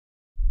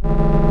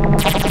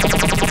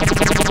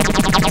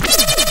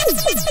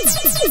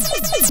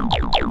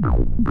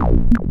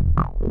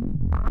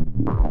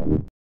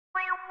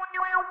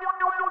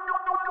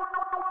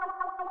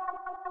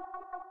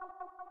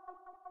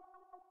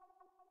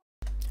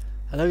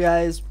Hello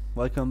guys,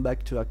 welcome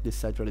back to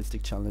HackThisSite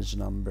realistic challenge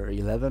number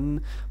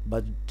 11,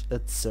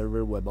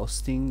 BugetServ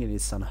WebHosting. It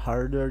is on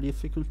harder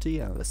difficulty,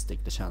 and let's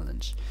take the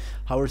challenge.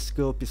 Our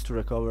scope is to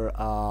recover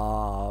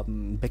a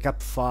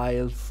backup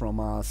file from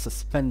a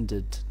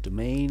suspended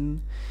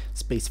domain,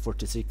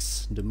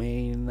 space46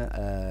 domain,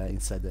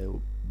 inside the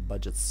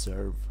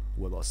BugetServ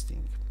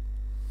WebHosting.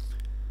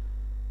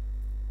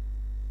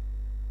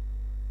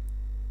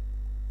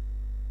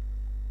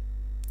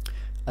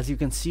 As you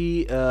can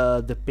see,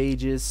 the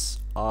pages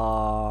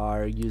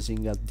are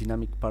using a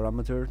dynamic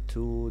parameter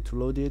to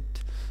load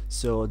it.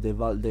 So the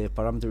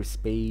parameter is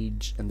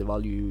page and the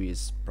value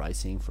is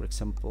pricing, for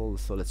example.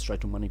 So let's try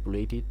to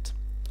manipulate it.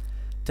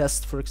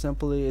 Test, for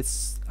example,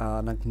 is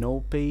an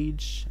no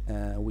page.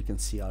 We can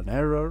see an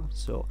error.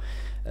 So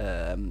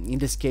in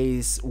this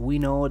case, we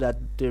know that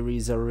there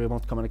is a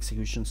remote command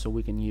execution, so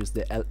we can use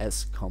the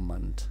ls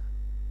command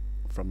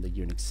from the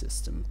Unix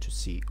system to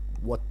see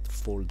what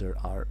folder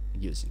are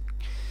inside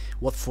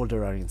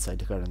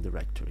the current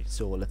directory.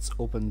 So let's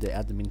open the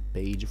admin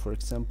page, for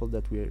example,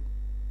 that we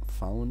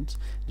found.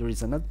 There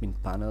is an admin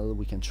panel.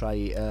 We can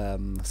try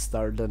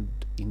start an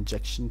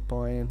injection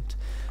point,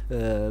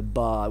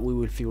 but we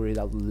will figure it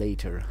out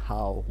later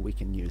how we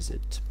can use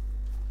it.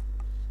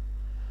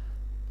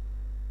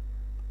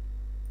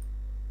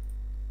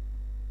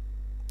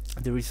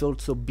 There is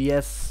also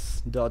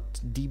bs.dbase,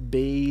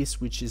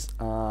 which is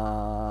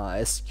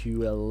a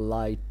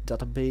SQLite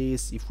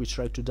database. If we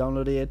try to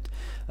download it,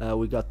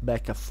 we got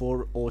back a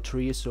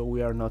 403, so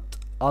we are not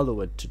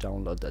allowed to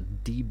download a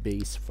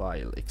dbase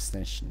file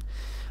extension.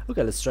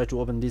 Okay, let's try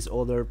to open this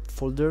other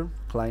folder,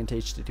 client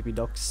http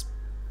docs,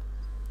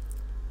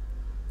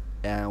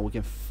 and we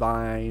can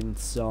find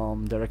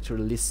some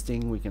directory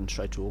listing. We can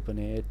try to open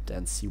it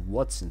and see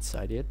what's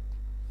inside it.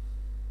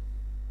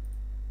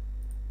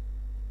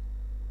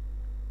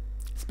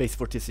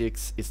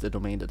 Space46 is the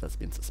domain that has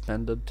been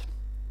suspended,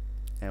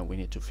 and we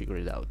need to figure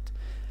it out.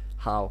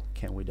 How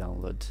can we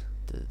download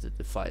the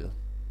file,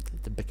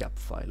 the backup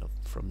file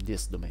from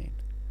this domain?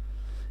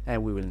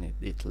 And we will need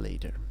it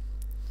later.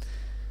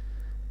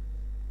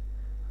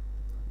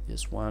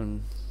 This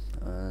one,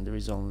 there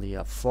is only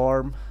a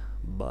form,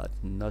 but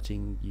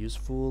nothing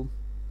useful.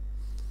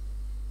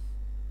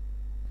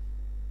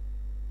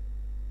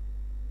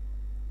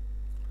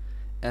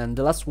 And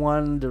the last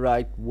one, the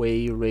right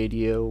way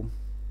radio,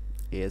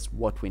 is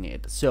what we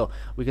need. So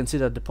we can see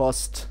that the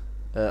post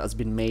has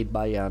been made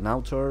by an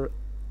author,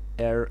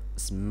 R.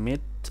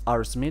 Smith,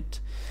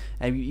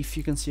 and if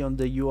you can see on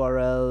the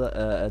URL,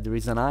 there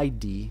is an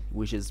ID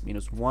which is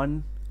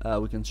 -1.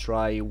 We can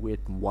try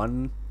with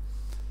 1,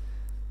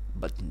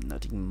 but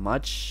nothing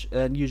much,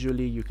 and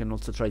usually you can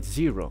also try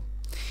 0.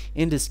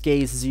 In this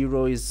case,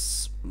 0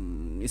 is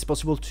it's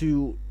possible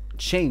to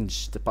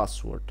change the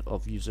password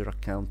of user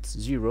account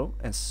 0,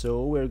 and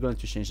so we're going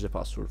to change the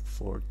password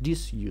for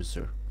this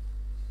user.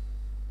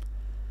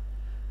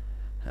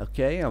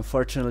 Okay,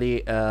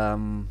 unfortunately,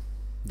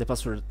 the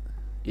password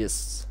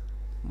is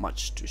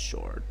much too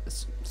short,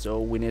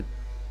 so we need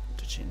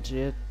to change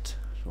it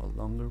to a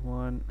longer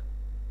one.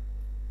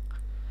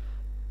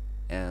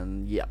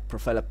 And yeah,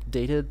 profile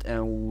updated,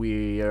 and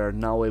we are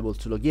now able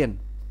to log in.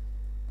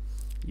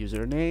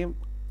 Username,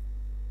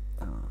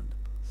 the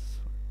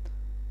password.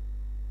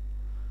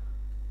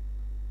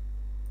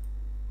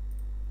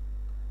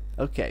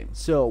 Okay,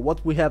 so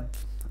what we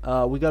have,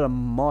 we got a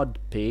mod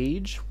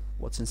page.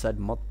 What's inside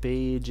mod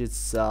page?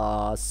 It's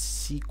a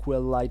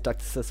SQLite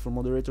access for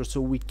moderator, so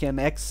we can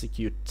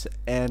execute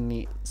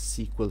any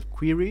SQL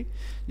query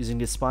using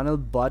this panel,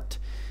 but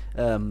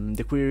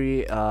the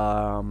query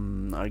are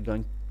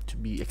going to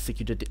be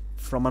executed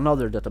from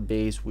another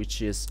database,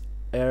 which is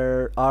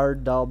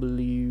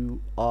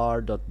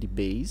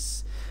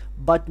rwr.dbase,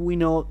 but we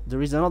know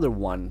there is another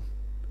one,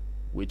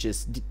 which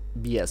is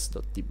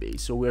bs.dbase,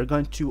 so we are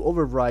going to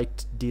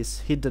overwrite this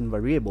hidden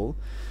variable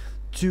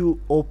to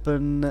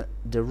open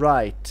the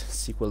right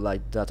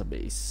SQLite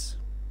database,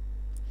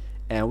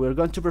 and we're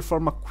going to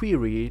perform a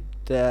query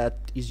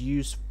that is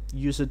used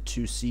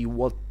to see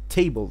what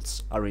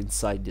tables are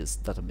inside this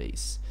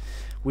database.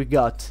 We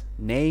got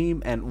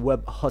name and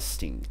web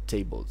hosting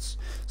tables,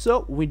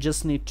 so we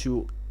just need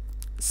to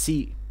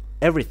see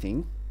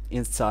everything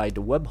inside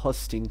the web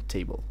hosting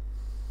table.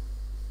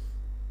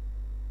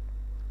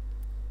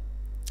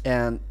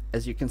 And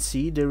as you can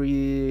see, there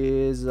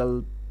is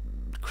a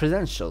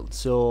credential,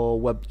 so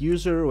web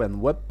user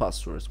and web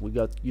passwords. We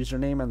got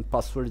username and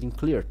password in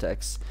clear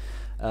text.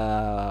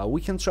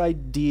 We can try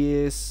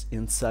this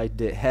inside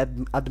the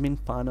admin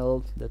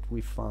panel that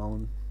we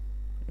found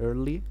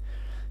early,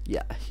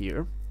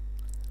 here,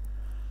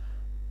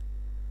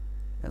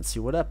 and see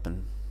what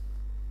happened.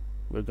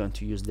 We're going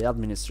to use the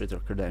administrator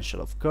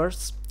credential, of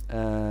course.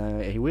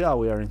 Here we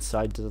are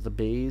inside the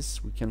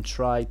database. We can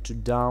try to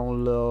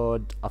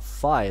download a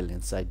file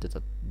inside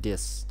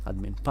this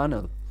admin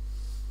panel.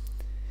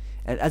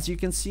 And as you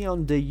can see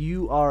on the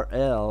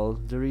URL,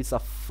 there is a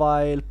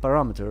file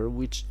parameter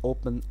which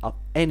opens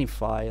up any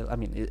file. I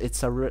mean,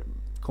 it's a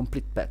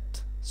complete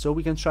path. So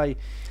we can try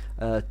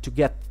to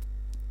get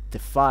the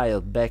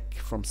file back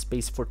from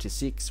space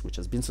 46, which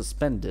has been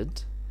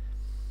suspended,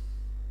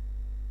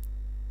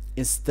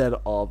 instead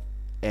of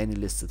any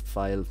listed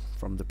file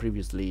from the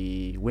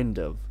previously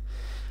window.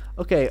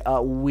 Okay,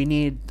 we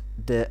need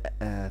the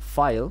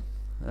file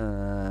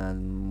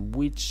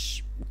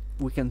which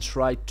we can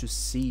try to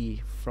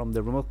see from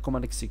the remote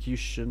command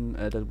execution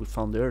that we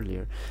found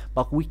earlier,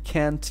 but we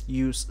can't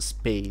use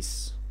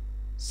space,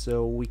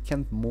 so we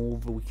can't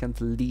move, we can't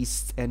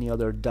list any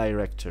other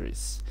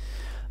directories.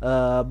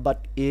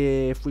 But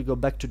if we go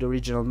back to the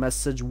original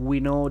message, we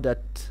know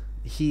that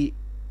he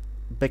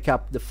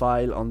backup the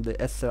file on the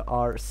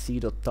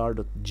src.tar.gzeta,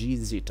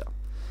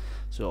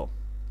 so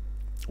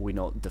we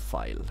know the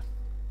file.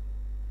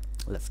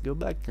 Let's go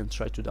back and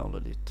try to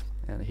download it,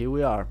 and here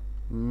we are.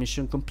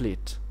 Mission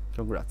complete.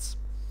 Congrats.